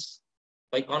taken place.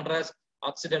 By contrast,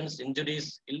 accidents,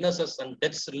 injuries, illnesses, and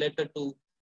deaths related to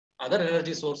other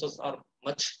energy sources are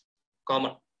much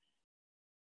common.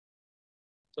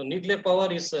 So nuclear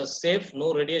power is safe,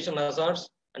 no radiation hazards,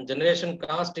 and generation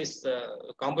cost is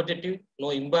competitive,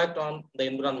 no impact on the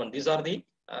environment. These are the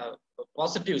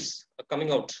positives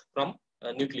coming out from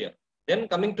nuclear. Then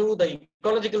coming to the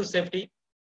ecological safety,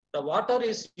 the water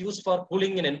is used for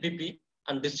cooling in NPP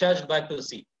and discharged back to the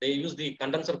sea. They use the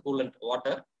condenser coolant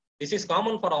water. This is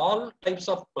common for all types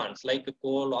of plants like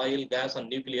coal, oil, gas, and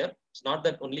nuclear. It's not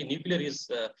that only nuclear is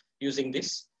using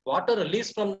this. Water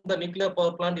released from the nuclear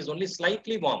power plant is only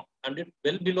slightly warm, and it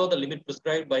well below the limit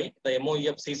prescribed by the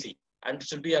MOEF CC. and it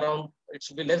should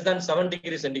be less than 7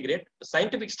 degrees centigrade. The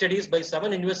scientific studies by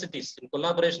 7 universities in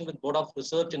collaboration with Board of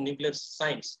Research in Nuclear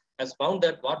Science has found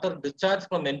that water discharged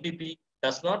from NPP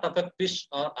does not affect fish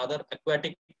or other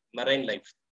aquatic marine life.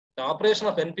 The operation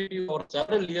of NPP for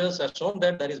several years has shown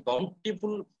that there is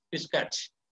bountiful fish catch,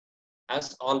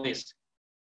 as always.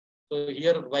 So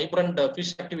here, vibrant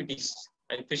fish activities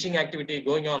and fishing activity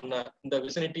going on in the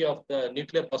vicinity of the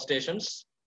nuclear power stations.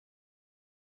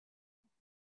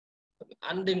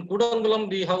 And in Kudankulam,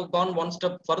 we have gone one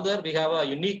step further. We have a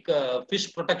unique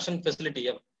fish protection facility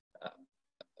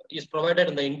is provided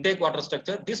in the intake water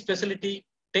structure. This facility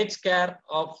takes care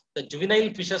of the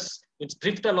juvenile fishes which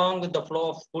drift along with the flow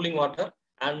of cooling water,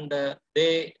 and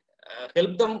they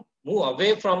help them move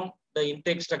away from the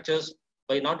intake structures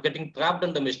by not getting trapped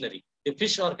in the machinery. The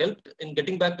fish are helped in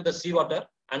getting back to the seawater,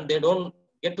 and they don't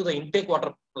get to the intake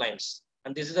water lines.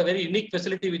 And this is a very unique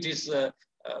facility which is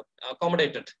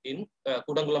accommodated in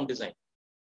Kudankulam design.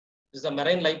 This is a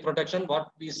marine life protection. What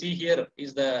we see here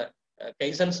is the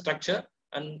caisson structure,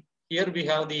 and here we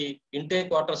have the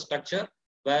intake water structure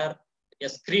where a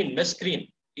screen, mesh screen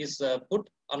is put,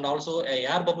 and also a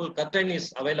air bubble curtain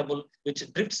is available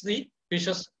which drifts the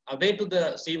fishes away to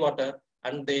the seawater,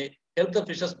 and they help the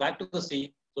fishes back to the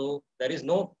sea. So there is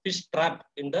no fish trap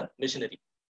in the machinery.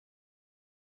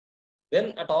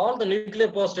 Then at all the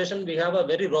nuclear power station, we have a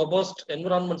very robust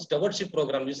environment stewardship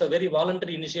program. It's a very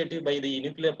voluntary initiative by the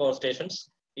nuclear power stations.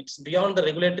 It's beyond the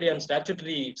regulatory and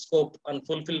statutory scope and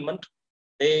fulfillment.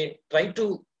 They try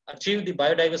to achieve the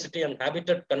biodiversity and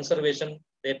habitat conservation.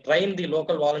 They train the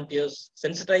local volunteers,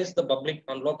 sensitize the public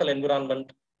on local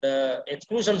environment. The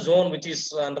exclusion zone, which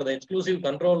is under the exclusive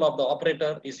control of the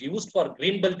operator, is used for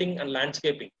green belting and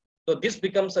landscaping. So this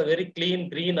becomes a very clean,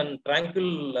 green and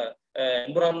tranquil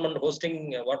environment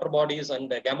hosting water bodies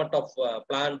and a gamut of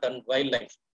plant and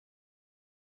wildlife.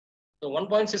 So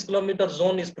 1.6 kilometer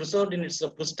zone is preserved in its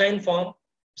pristine form.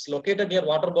 It's located near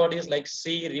water bodies like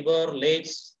sea, river,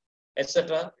 lakes,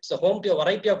 etc. It's a home to a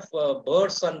variety of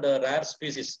birds and rare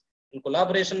species. In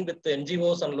collaboration with the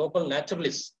NGOs and local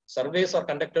naturalists, surveys are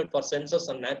conducted for census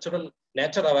and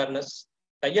nature awareness.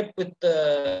 Tie-up with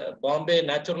the Bombay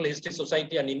Natural History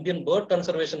Society and Indian Bird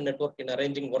Conservation Network in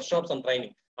arranging workshops and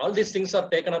training. All these things are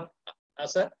taken up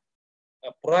as a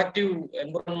proactive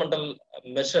environmental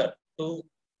measure to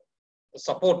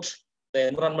support the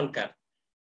environment care.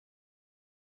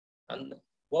 And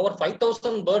over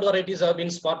 5,000 bird varieties have been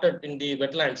spotted in the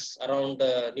wetlands around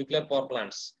nuclear power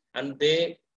plants, and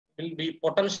they will be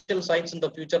potential sites in the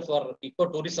future for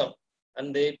ecotourism.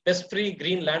 And the pest-free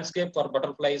green landscape for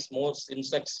butterflies, moths,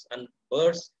 insects, and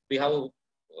birds. We have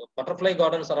butterfly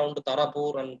gardens around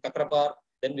Tarapur and Kakrapar.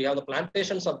 Then we have the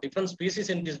plantations of different species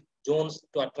in these zones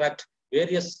to attract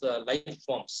various life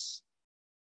forms.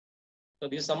 So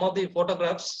these are some of the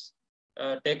photographs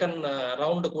taken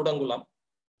around Kudankulam.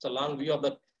 It's a long view of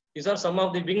the. These are some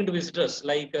of the winged visitors,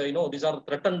 like these are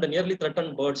threatened, nearly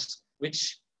threatened birds,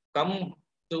 which come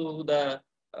to the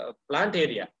plant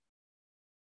area.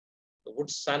 The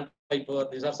wood sandpiper.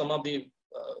 These are some of the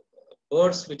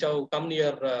birds which have come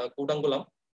near Kudankulam.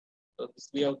 So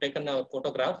we have taken a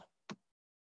photograph.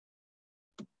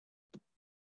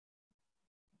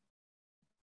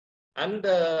 And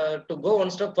to go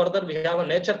one step further, we have a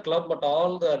nature club at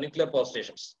all the nuclear power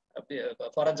stations.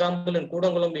 For example, in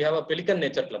Kudankulam, we have a pelican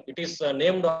nature club. It is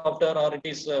named after, or it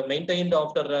is maintained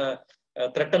after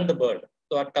a threatened bird.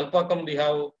 So at Kalpakam, we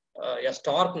have a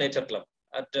stork nature club.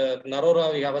 At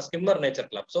Narora, we have a skimmer nature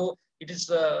club. So it is,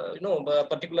 a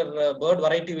particular bird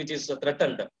variety which is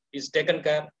threatened is taken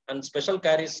care, and special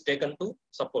care is taken to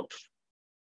support.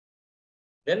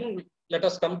 Then let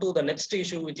us come to the next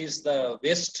issue, which is the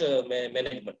waste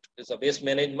management. It's a waste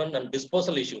management and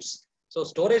disposal issues. So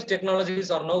storage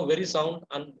technologies are now very sound,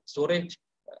 and storage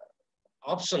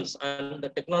options and the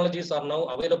technologies are now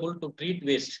available to treat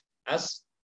waste as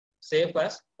safe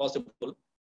as possible.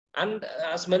 And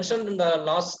as mentioned in the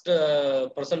last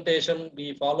presentation,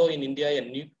 we follow in India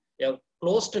a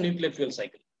closed nuclear fuel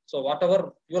cycle. So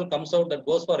whatever fuel comes out, that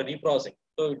goes for reprocessing.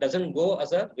 So it doesn't go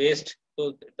as a waste.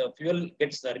 So the fuel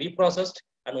gets reprocessed,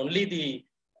 and only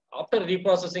after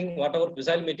reprocessing, whatever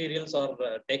fissile materials are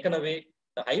taken away,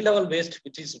 the high level waste,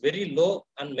 which is very low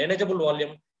and manageable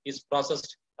volume, is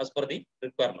processed as per the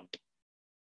requirement.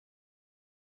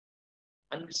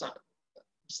 And it's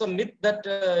a myth that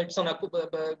it's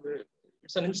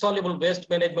an insoluble waste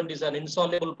management is an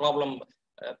insoluble problem.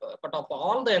 But of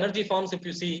all the energy forms, if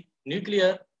you see,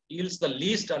 nuclear yields the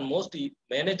least and most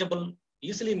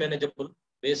easily manageable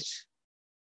waste.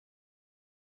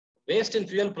 Waste in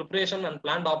fuel preparation and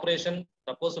plant operation.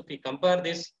 Suppose if we compare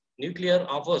this, nuclear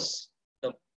offers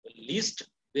the least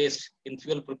waste in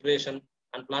fuel preparation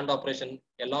and plant operation,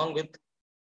 along with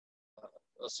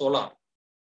solar.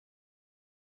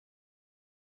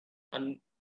 And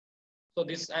so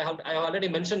this, I have already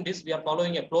mentioned this. We are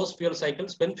following a closed fuel cycle.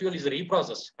 Spent fuel is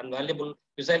reprocessed and valuable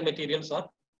fissile materials are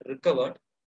recovered.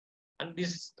 And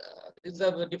this is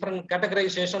a different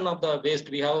categorization of the waste.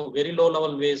 We have very low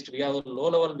level waste, we have low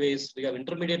level waste, we have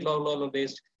intermediate level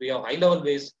waste, we have high level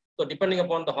waste. So depending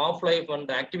upon the half-life and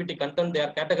the activity content, they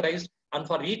are categorized. And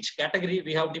for each category,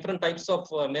 we have different types of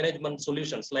management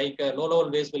solutions. Like low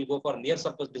level waste will go for near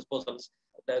surface disposals.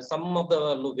 Some of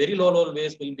the very low level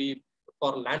waste will be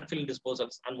for landfill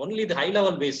disposals, and only the high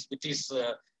level waste, which is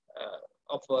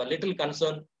of little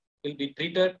concern, will be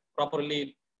treated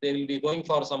properly. They will be going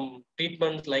for some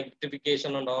treatments like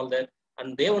vitrification and all that,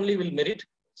 and they only will merit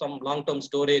some long-term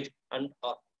storage and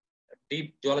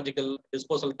deep geological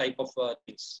disposal type of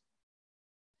things.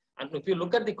 And if you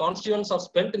look at the constituents of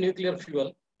spent nuclear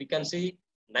fuel, we can see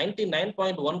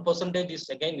 99.1% is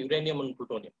again uranium and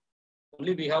plutonium.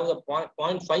 Only we have the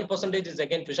 0.5% is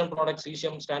again fission products,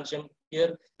 cesium, strontium.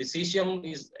 Here, the cesium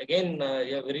is again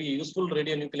a very useful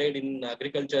radionuclide in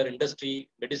agriculture, industry,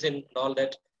 medicine, and all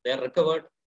that. They are recovered,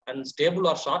 and stable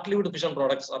or short-lived fission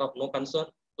products are of no concern.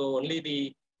 So only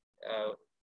the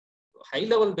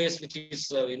high-level base, which is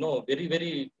very,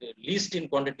 very least in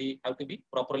quantity, have to be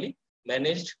properly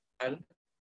managed and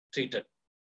treated.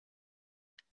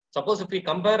 Suppose if we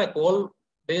compare a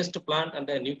coal-based plant and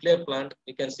a nuclear plant,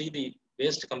 we can see the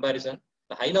waste comparison.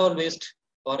 The high-level waste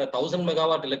for a 1000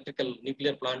 megawatt electrical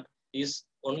nuclear plant is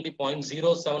only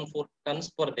 0.074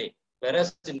 tons per day.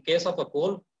 Whereas in case of a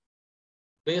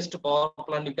coal-based power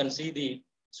plant, you can see the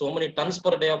so many tons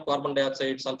per day of carbon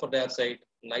dioxide, sulfur dioxide,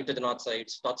 nitrogen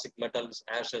oxides, toxic metals,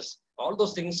 ashes. All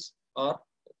those things are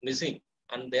missing,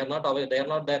 and they are not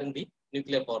there in the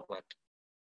nuclear power plant.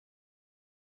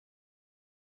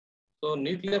 So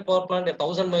nuclear power plant, a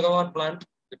 1000 megawatt plant,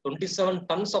 27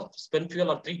 tons of spent fuel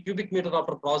or 3 cubic meters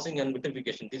after processing and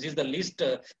vitrification. This is the least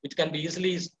which can be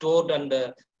easily stored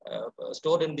and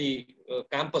stored in the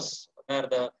campus where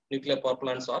the nuclear power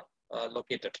plants are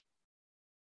located.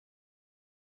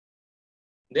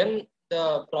 Then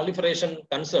the proliferation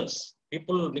concerns.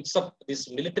 People mix up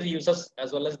these military uses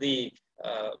as well as the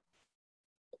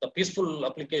peaceful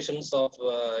applications of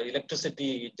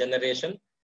electricity generation.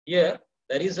 Here,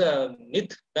 there is a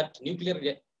myth that nuclear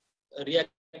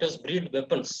reactors breed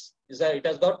weapons. It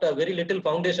has got a very little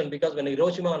foundation, because when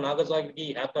Hiroshima and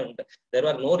Nagasaki happened, there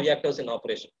were no reactors in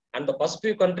operation. And the first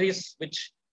few countries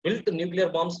which built nuclear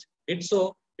bombs did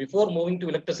so before moving to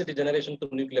electricity generation to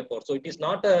nuclear power. So it is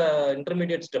not an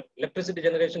intermediate step. Electricity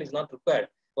generation is not required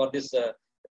for this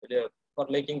for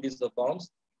making these bombs.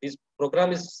 This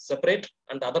program is separate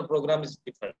and the other program is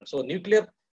different. So nuclear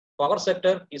power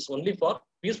sector is only for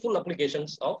peaceful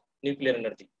applications of nuclear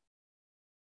energy.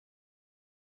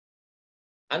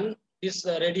 And this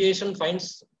radiation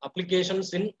finds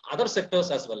applications in other sectors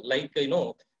as well, like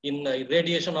in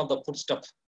irradiation of the foodstuff,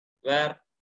 where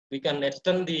we can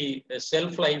extend the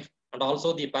shelf life, and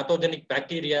also the pathogenic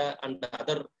bacteria and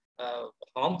other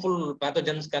harmful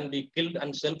pathogens can be killed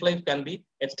and shelf life can be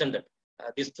extended.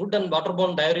 These food and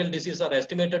waterborne diarrheal diseases are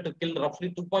estimated to kill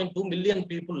roughly 2.2 million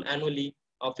people annually,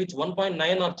 of which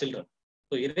 1.9 are children.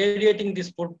 So irradiating this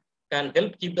food can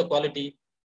help keep the quality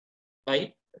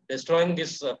by destroying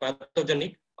these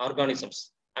pathogenic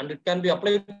organisms. And it can be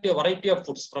applied to a variety of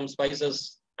foods, from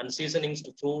spices and seasonings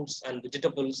to fruits and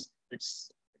vegetables.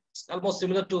 It's almost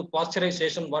similar to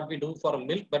pasteurization, what we do for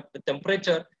milk, but the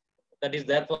temperature that is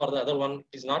there for the other one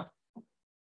is not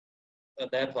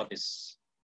there for this.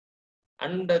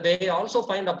 And they also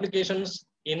find applications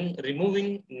in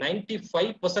removing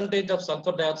 95% of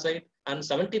sulfur dioxide and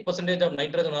 70% of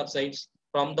nitrogen oxides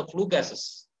from the flue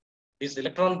gases. This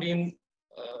electron beam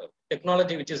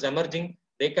technology, which is emerging,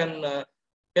 they can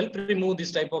help remove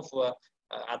this type of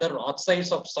other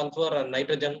oxides of sulfur and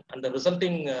nitrogen, and the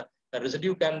resulting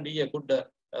residue can be a good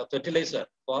fertilizer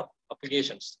for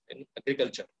applications in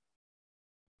agriculture.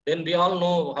 Then we all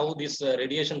know how this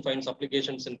radiation finds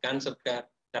applications in cancer care,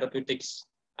 therapeutics,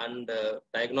 and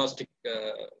diagnostic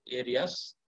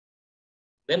areas.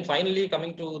 Then finally,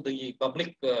 coming to the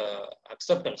public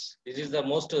acceptance, this is the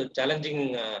most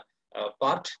challenging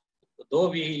part. Though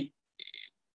we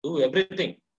do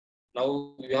everything,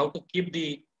 now we have to keep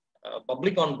the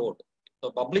public on board.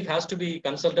 The public has to be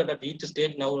consulted at each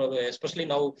stage now, especially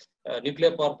now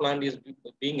nuclear power plant is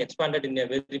being expanded in a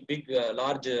very big,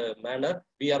 large manner.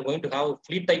 We are going to have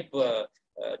fleet type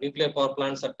nuclear power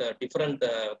plants at different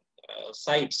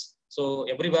sites. So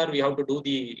everywhere we have to do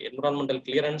the environmental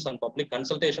clearance, and public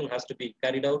consultation has to be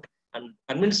carried out. and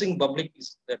convincing public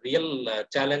is the real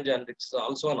challenge, and it's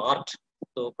also an art.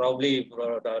 So probably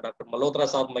Dr. Malhotra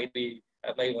Saab must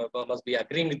be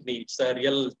agreeing with me. It's a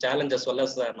real challenge as well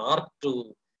as an art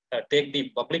to take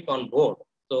the public on board.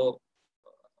 So,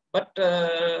 but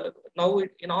now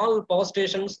in all power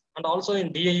stations and also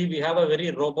in DAE, we have a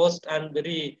very robust and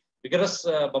very vigorous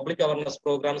public awareness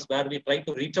programs where we try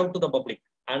to reach out to the public,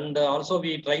 and also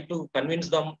we try to convince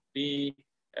them. We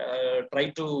try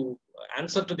to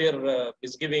answer to their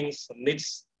misgivings,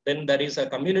 needs. Then there is a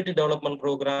community development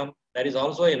program. There is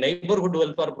also a neighborhood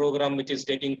welfare program which is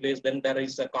taking place. Then there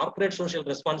is a corporate social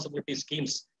responsibility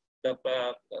schemes. The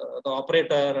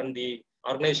operator and the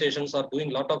organizations are doing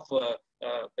a lot of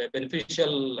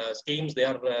beneficial schemes. They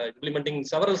are implementing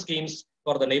several schemes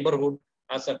for the neighborhood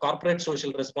as a corporate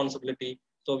social responsibility.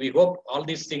 So we hope all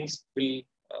these things will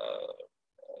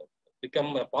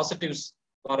become positives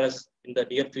for us in the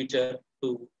near future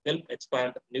to help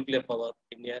expand nuclear power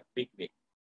in a big way.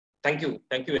 Thank you.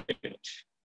 Thank you very much.